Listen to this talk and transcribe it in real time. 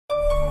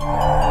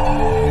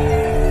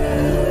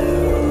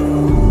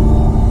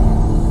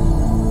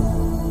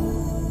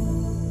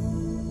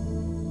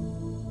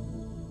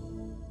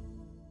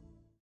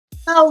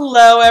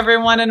Hello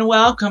everyone and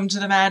welcome to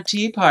the Mad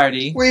Tea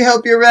Party. We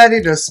hope you're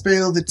ready to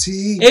spill the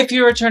tea. If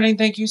you're returning,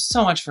 thank you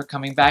so much for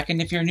coming back.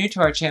 And if you're new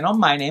to our channel,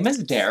 my name is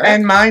Derek.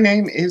 And my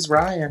name is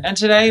Ryan. And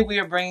today we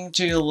are bringing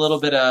to you a little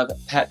bit of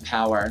pet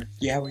power.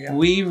 Yeah, we are.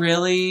 We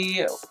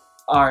really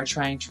are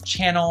trying to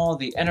channel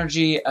the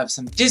energy of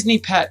some Disney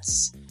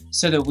pets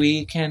so that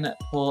we can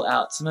pull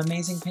out some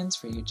amazing pins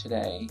for you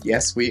today.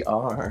 Yes, we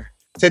are.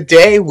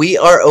 Today we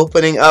are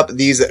opening up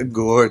these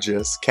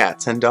gorgeous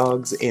cats and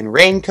dogs in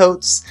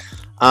raincoats.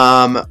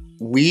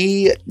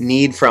 We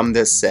need from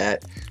this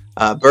set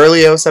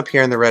Berlioz up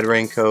here in the red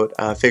raincoat,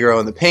 Figaro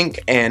in the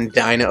pink, and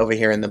Dinah over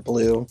here in the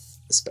blue.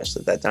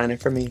 Especially that Dinah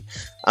for me.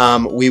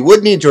 We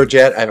would need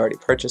Georgette. I've already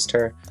purchased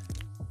her.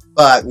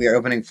 But we are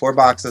opening 4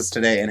 boxes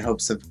today in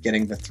hopes of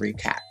getting the 3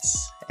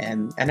 cats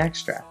and an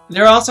extra.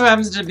 There also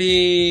happens to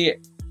be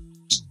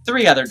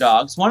 3 other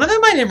dogs. One of them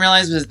I didn't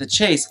realize was the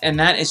Chase, and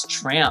that is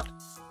Tramp.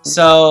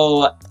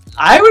 So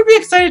I would be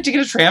excited to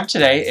get a Tramp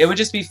today. It would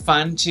just be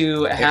fun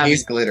to have. If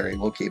he's glittery,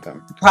 we'll keep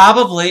him.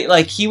 Probably,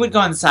 like, he would go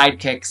on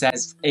sidekicks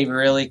as a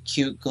really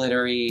cute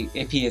glittery,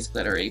 if he is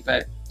glittery,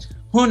 but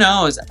who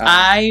knows?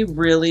 I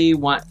really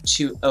want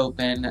to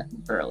open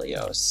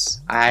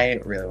Berlioz.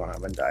 I really want to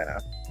open Dinah.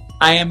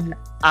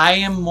 I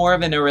am more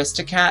of an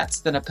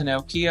Aristocats than a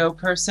Pinocchio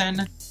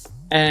person,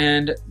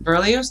 and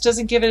Berlioz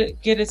doesn't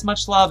get as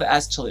much love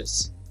as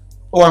Toulouse.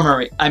 Or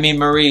Marie. I mean,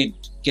 Marie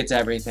gets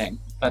everything.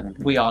 But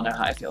we all know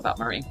how I feel about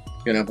Marie.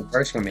 You want to open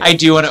first for me? I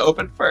do want to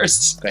open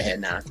first. Go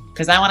ahead now.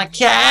 Because I want a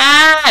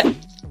cat!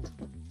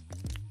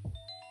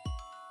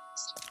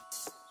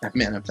 I'm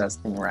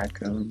manifesting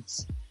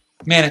raccoons.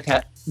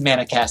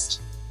 Manifest.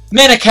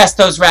 Manifest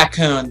those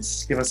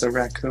raccoons! Give us a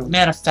raccoon.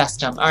 Manifest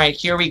them. Alright,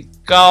 here we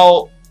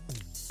go.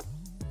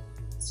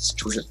 Is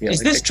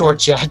this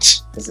Georgette?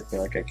 Does it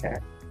feel like a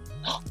cat?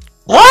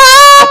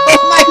 Oh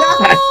my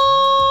god!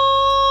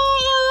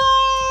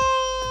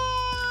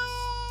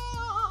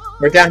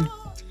 We're done.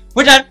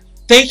 We're done.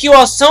 Thank you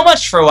all so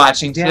much for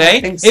watching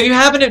today. Yeah, if you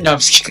happen to... No, I'm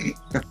just kidding.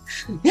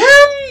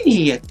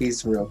 Yay!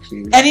 He's real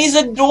cute. And he's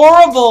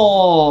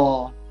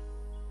adorable!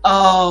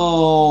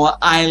 Oh,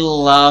 I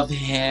love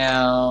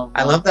him.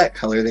 I love that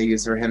color they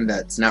use for him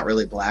that's not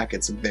really black.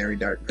 It's very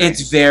dark gray.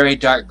 It's very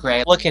dark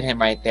gray. Look at him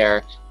right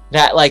there.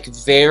 That, like,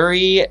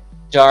 very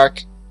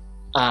dark...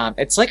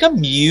 it's like a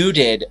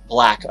muted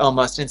black,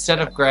 almost, instead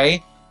of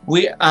gray.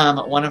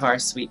 One of our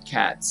sweet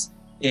cats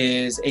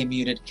is a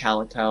muted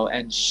calico,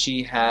 and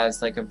she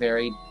has like a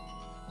very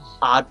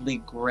oddly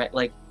gray,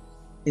 like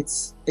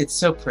it's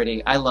so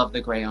pretty. I love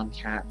the gray on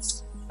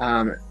cats.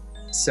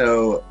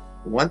 So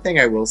one thing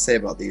I will say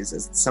about these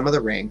is some of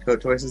the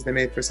raincoat choices they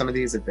made for some of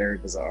these are very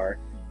bizarre.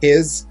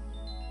 His,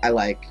 I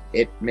like,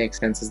 it makes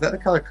sense. Is that the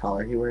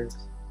color he wears?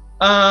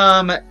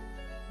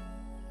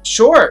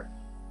 Sure.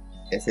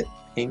 Is it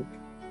pink,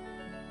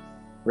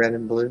 red,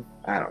 and blue?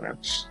 I don't know.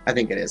 I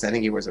think it is. I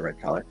think he wears a red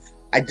collar.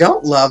 I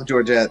don't love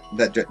Georgette,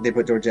 that they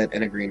put Georgette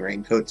in a green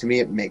raincoat. To me,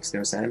 it makes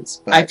no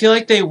sense. But I feel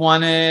like they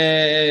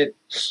wanted...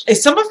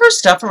 Is some of her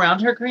stuff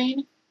around her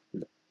green?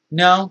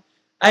 No?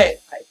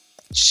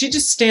 She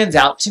just stands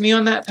out to me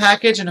on that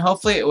package, and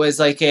hopefully it was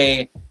like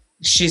a...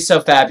 She's so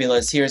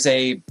fabulous. Here's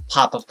a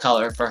pop of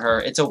color for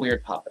her. It's a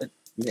weird pop.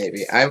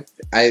 Maybe. I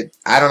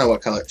don't know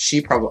what color.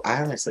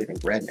 I honestly think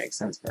red makes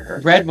sense for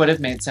her. Red would have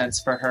made sense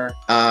for her.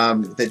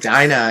 The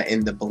Dinah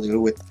in the blue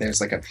with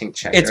there's like a pink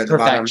checker it's at the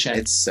perfection.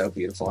 bottom. It's so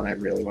beautiful, and I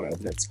really want to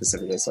open it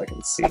specifically so I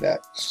can see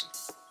that.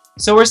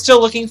 So we're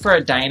still looking for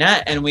a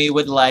Dinah, and we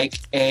would like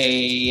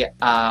a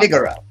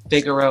Figaro.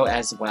 Figaro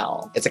as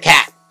well. It's a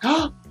cat.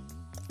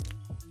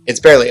 It's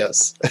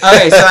Berlioz.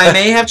 Okay, so I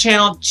may have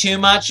channeled too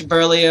much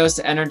Berlioz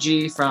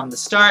energy from the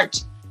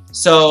start.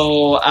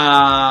 So,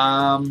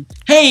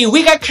 hey,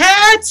 we got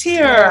cats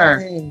here!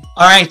 Yay.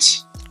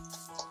 Alright.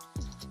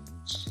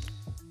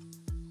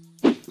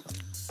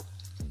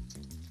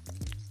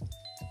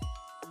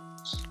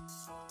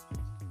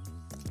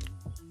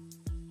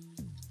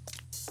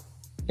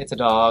 It's a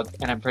dog,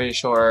 and I'm pretty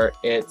sure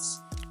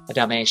it's a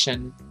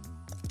Dalmatian.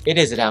 It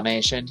is a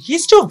Dalmatian.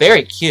 He's still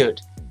very cute.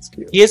 It's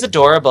cute. He is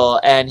adorable,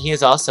 and he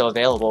is also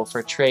available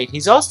for trade.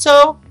 He's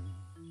also...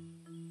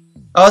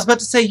 I was about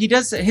to say,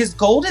 his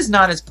gold is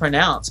not as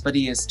pronounced, but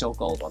he is still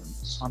gold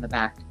on the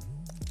back.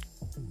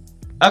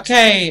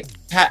 Okay,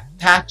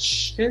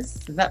 Patches?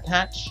 Is that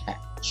Patch?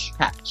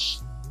 Patch.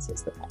 This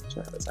is the patch.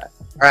 Where was that?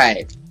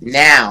 Alright,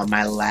 now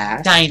my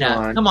last Dinah.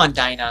 one. Come on,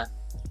 Dinah.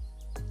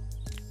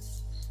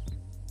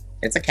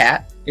 It's a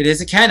cat. It is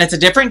a cat. It's a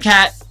different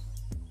cat.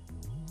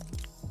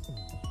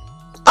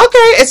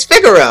 Okay, it's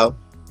Figaro.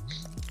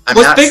 I'm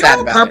Was not Figaro sad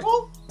about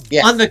purple?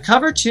 Yeah. On the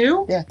cover,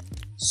 too? Yeah.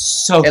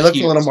 So It looks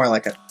cute. a little more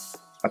like a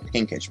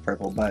pinkish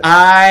purple, but...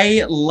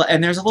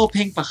 And there's a little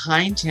pink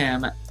behind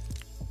him.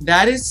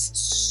 That is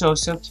so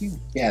cute.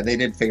 Yeah, they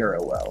did Figaro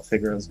well.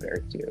 Figaro's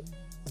very cute.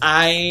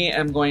 I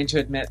am going to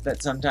admit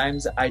that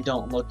sometimes I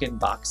don't look in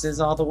boxes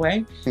all the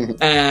way.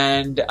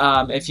 And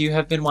if you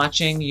have been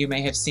watching, you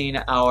may have seen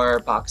our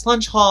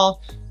BoxLunch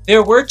haul.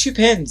 There were 2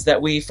 pins that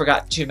we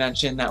forgot to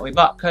mention that we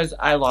bought because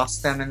I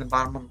lost them in the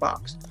bottom of the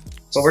box.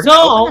 But we're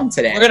gonna open them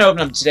today. We're gonna open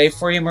them today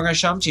for you, and we're gonna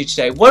show them to you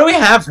today. What do we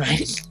have,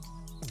 right?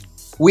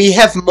 We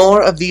have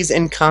more of these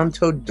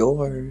Encanto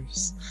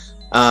doors.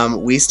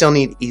 We still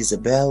need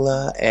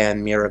Isabella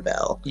and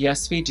Mirabelle.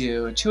 Yes, we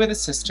do. 2 of the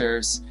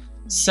sisters.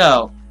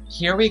 So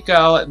here we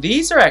go.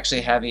 These are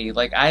actually heavy.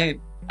 Like I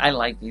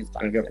like these.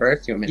 I'm gonna go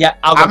first. You want me? Yeah,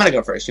 I'm gonna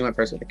go first. You went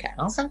first with the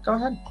cats. Okay, go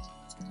ahead.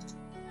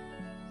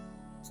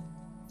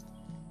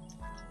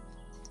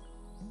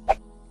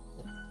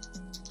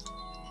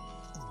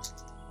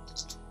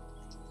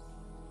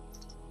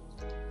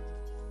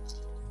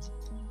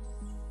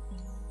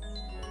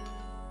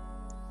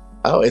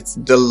 Oh, it's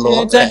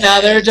Dolores. It's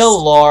another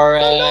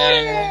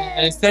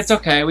Dolores. That's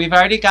okay. We've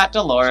already got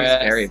Dolores. She's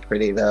very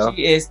pretty, though.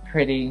 She is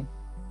pretty.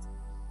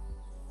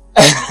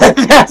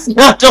 That's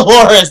not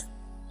Dolores.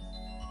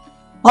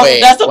 Wait,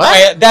 that's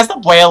what? That's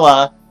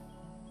Abuela.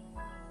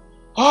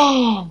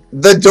 Oh,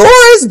 the door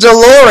is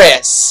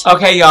Dolores.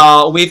 Okay,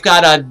 y'all. We've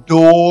got a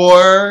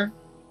door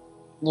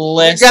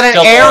list. We've got an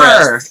Dolores.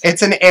 error.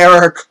 It's an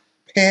error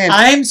pin.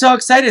 I'm so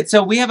excited.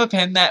 So we have a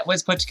pin that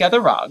was put together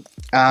wrong.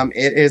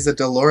 It is a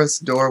Dolores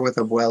door with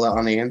Abuela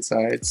on the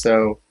inside,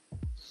 so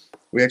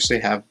we actually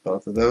have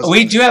both of those.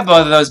 We do have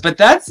both of those, but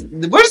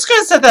we're just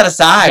gonna set that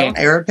aside. Don't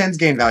error pins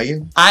gain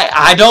value?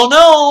 I don't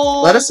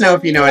know. Let us know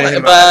if you know anything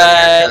about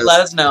that. But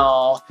let us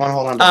know.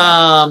 Hold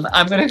on.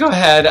 I'm gonna go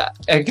ahead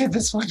and get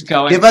this one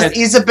going. Give us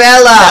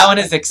Isabella. That one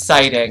is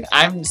exciting.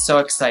 I'm so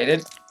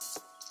excited.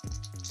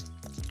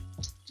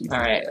 All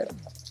right.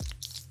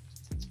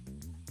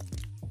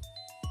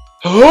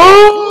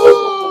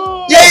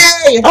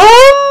 Yay!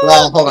 Oh,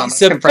 well, hold on.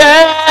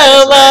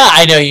 Isabella!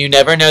 I know you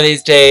never know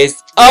these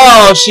days.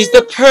 Oh, she's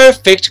the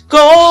perfect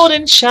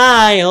golden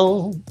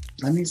child.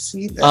 Let me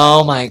see that.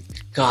 Oh my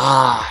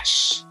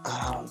gosh.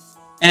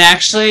 And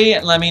actually,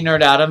 let me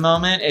nerd out a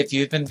moment. If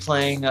you've been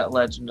playing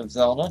Legend of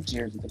Zelda,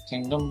 Tears of the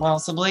Kingdom,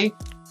 possibly,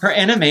 her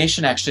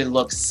animation actually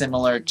looks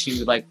similar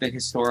to like the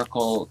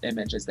historical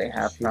images they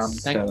have from.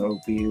 So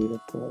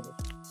beautiful.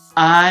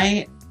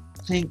 I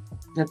think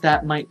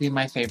that might be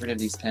my favorite of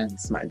these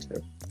pins. Mine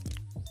too.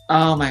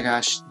 Oh my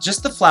gosh.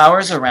 Just the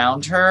flowers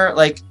around her,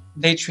 like,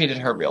 they treated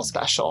her real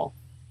special.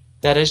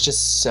 That is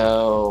just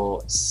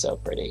so, so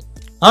pretty.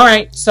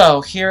 Alright,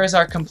 so here is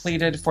our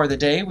completed for the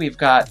day. We've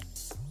got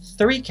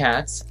 3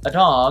 cats, a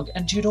dog,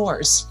 and 2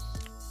 doors.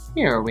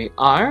 Here we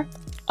are.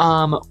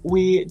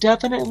 We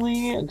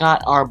definitely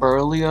got our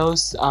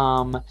Berlioz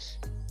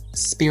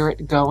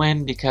spirit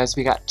going because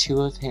we got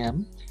 2 of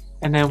him.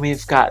 And then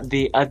we've got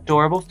the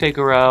adorable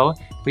Figaro.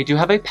 We do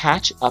have a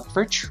patch up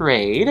for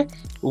trade.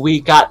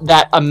 We got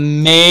that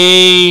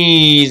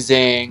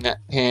amazing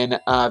pin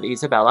of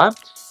Isabella.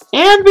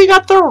 And we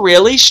got the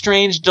really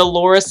strange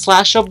Dolores /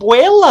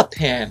 Abuela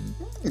pin.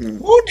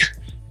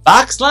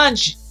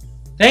 BoxLunch,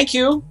 thank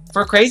you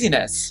for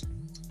craziness.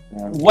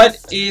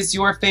 What is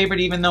your favorite,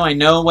 even though I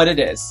know what it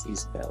is?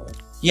 Isabella.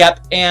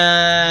 Yep,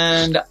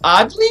 and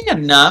oddly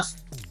enough,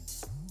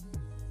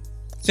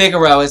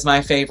 Figaro is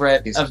my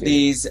favorite of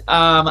these.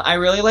 I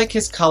really like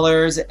his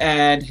colors,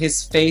 and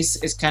his face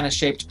is kind of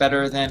shaped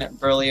better than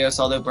Berlioz,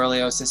 although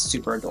Berlioz is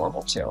super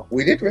adorable too.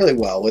 We did really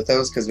well with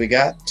those because we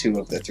got 2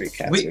 of the 3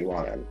 cats we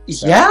wanted.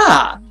 So.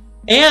 Yeah!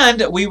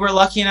 And we were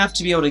lucky enough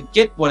to be able to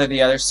get one of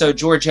the others, so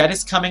Georgette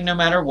is coming no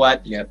matter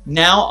what. Yep.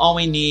 Now all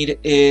we need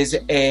is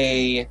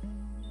a...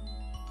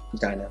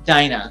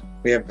 Dinah.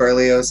 We have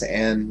Berlioz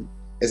and...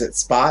 Is it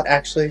Spot,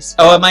 actually?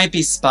 Spot? Oh, it might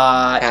be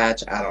Spot.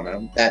 Patch, I don't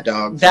know. That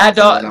dog. That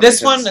dog.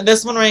 This one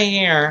right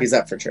here. He's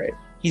up for trade.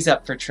 He's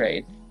up for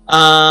trade.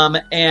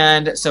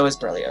 And so is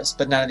Berlioz,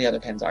 but none of the other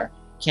pins are.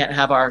 Can't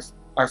have our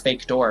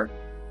fake door.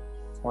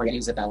 Or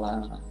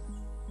Isabella.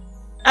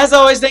 As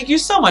always, thank you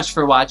so much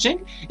for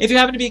watching. If you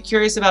happen to be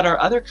curious about our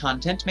other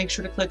content, make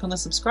sure to click on the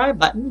subscribe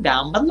button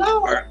down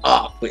below. Or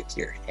off with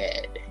your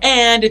head.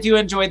 And if you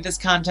enjoyed this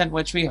content,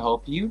 which we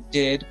hope you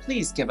did,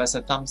 please give us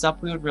a thumbs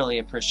up. We would really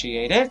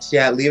appreciate it.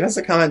 Yeah, leave us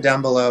a comment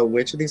down below.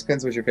 Which of these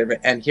pins was your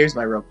favorite? And here's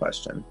my real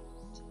question.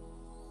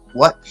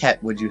 What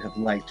pet would you have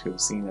liked to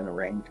have seen in a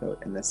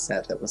raincoat in this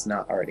set that was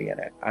not already in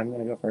it? I'm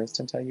going to go first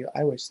and tell you,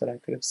 I wish that I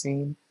could have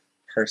seen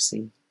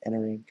Percy in a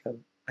raincoat.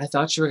 I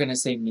thought you were going to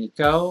say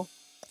Nico.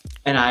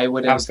 And I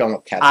would have... I was going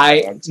with cats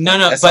and dogs. No,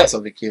 That's but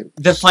also be cute.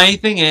 The funny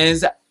thing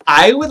is,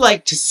 I would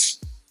like to see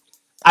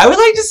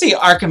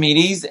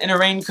Archimedes in a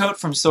raincoat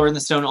from Sword in the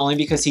Stone only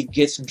because he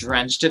gets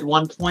drenched at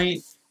one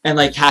point and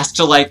like has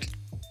to like...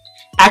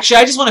 Actually,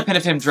 I just want a pin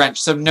of him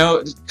drenched, so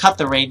no, cut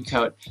the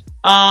raincoat.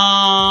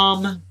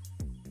 Oh,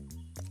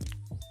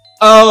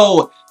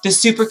 the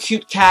super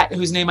cute cat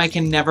whose name I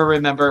can never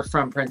remember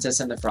from Princess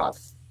and the Frog.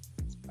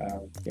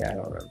 Yeah, I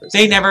don't remember.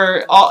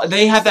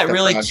 They have that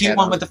really cute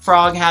one with the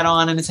frog hat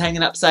on and it's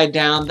hanging upside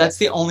down. That's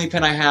the only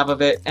pin I have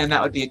of it, and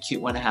that would be a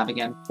cute one to have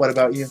again. What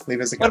about you?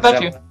 Leave us a comment. What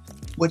about you?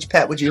 Which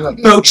pet would you have?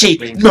 Mochi!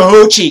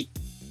 Mochi!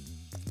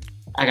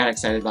 I got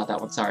excited about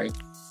that one, sorry.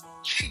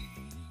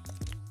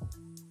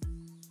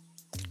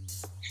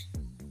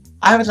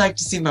 I would like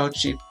to see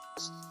Mochi.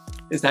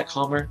 Is that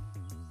calmer?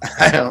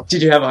 I don't.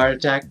 Did you have a heart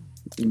attack?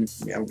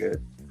 Yeah, I'm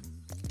good.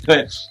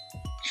 Good.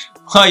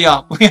 Well,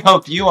 y'all, we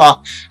hope you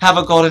all have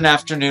a golden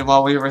afternoon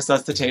while we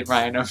resuscitate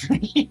Ryan over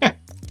here.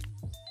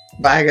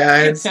 Bye,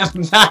 guys.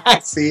 Bye.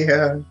 See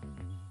ya.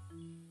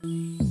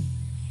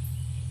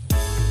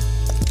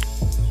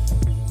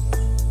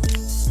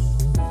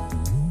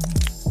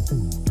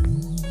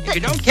 If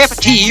you don't care for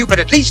tea, you could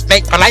at least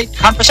make polite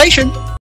conversation.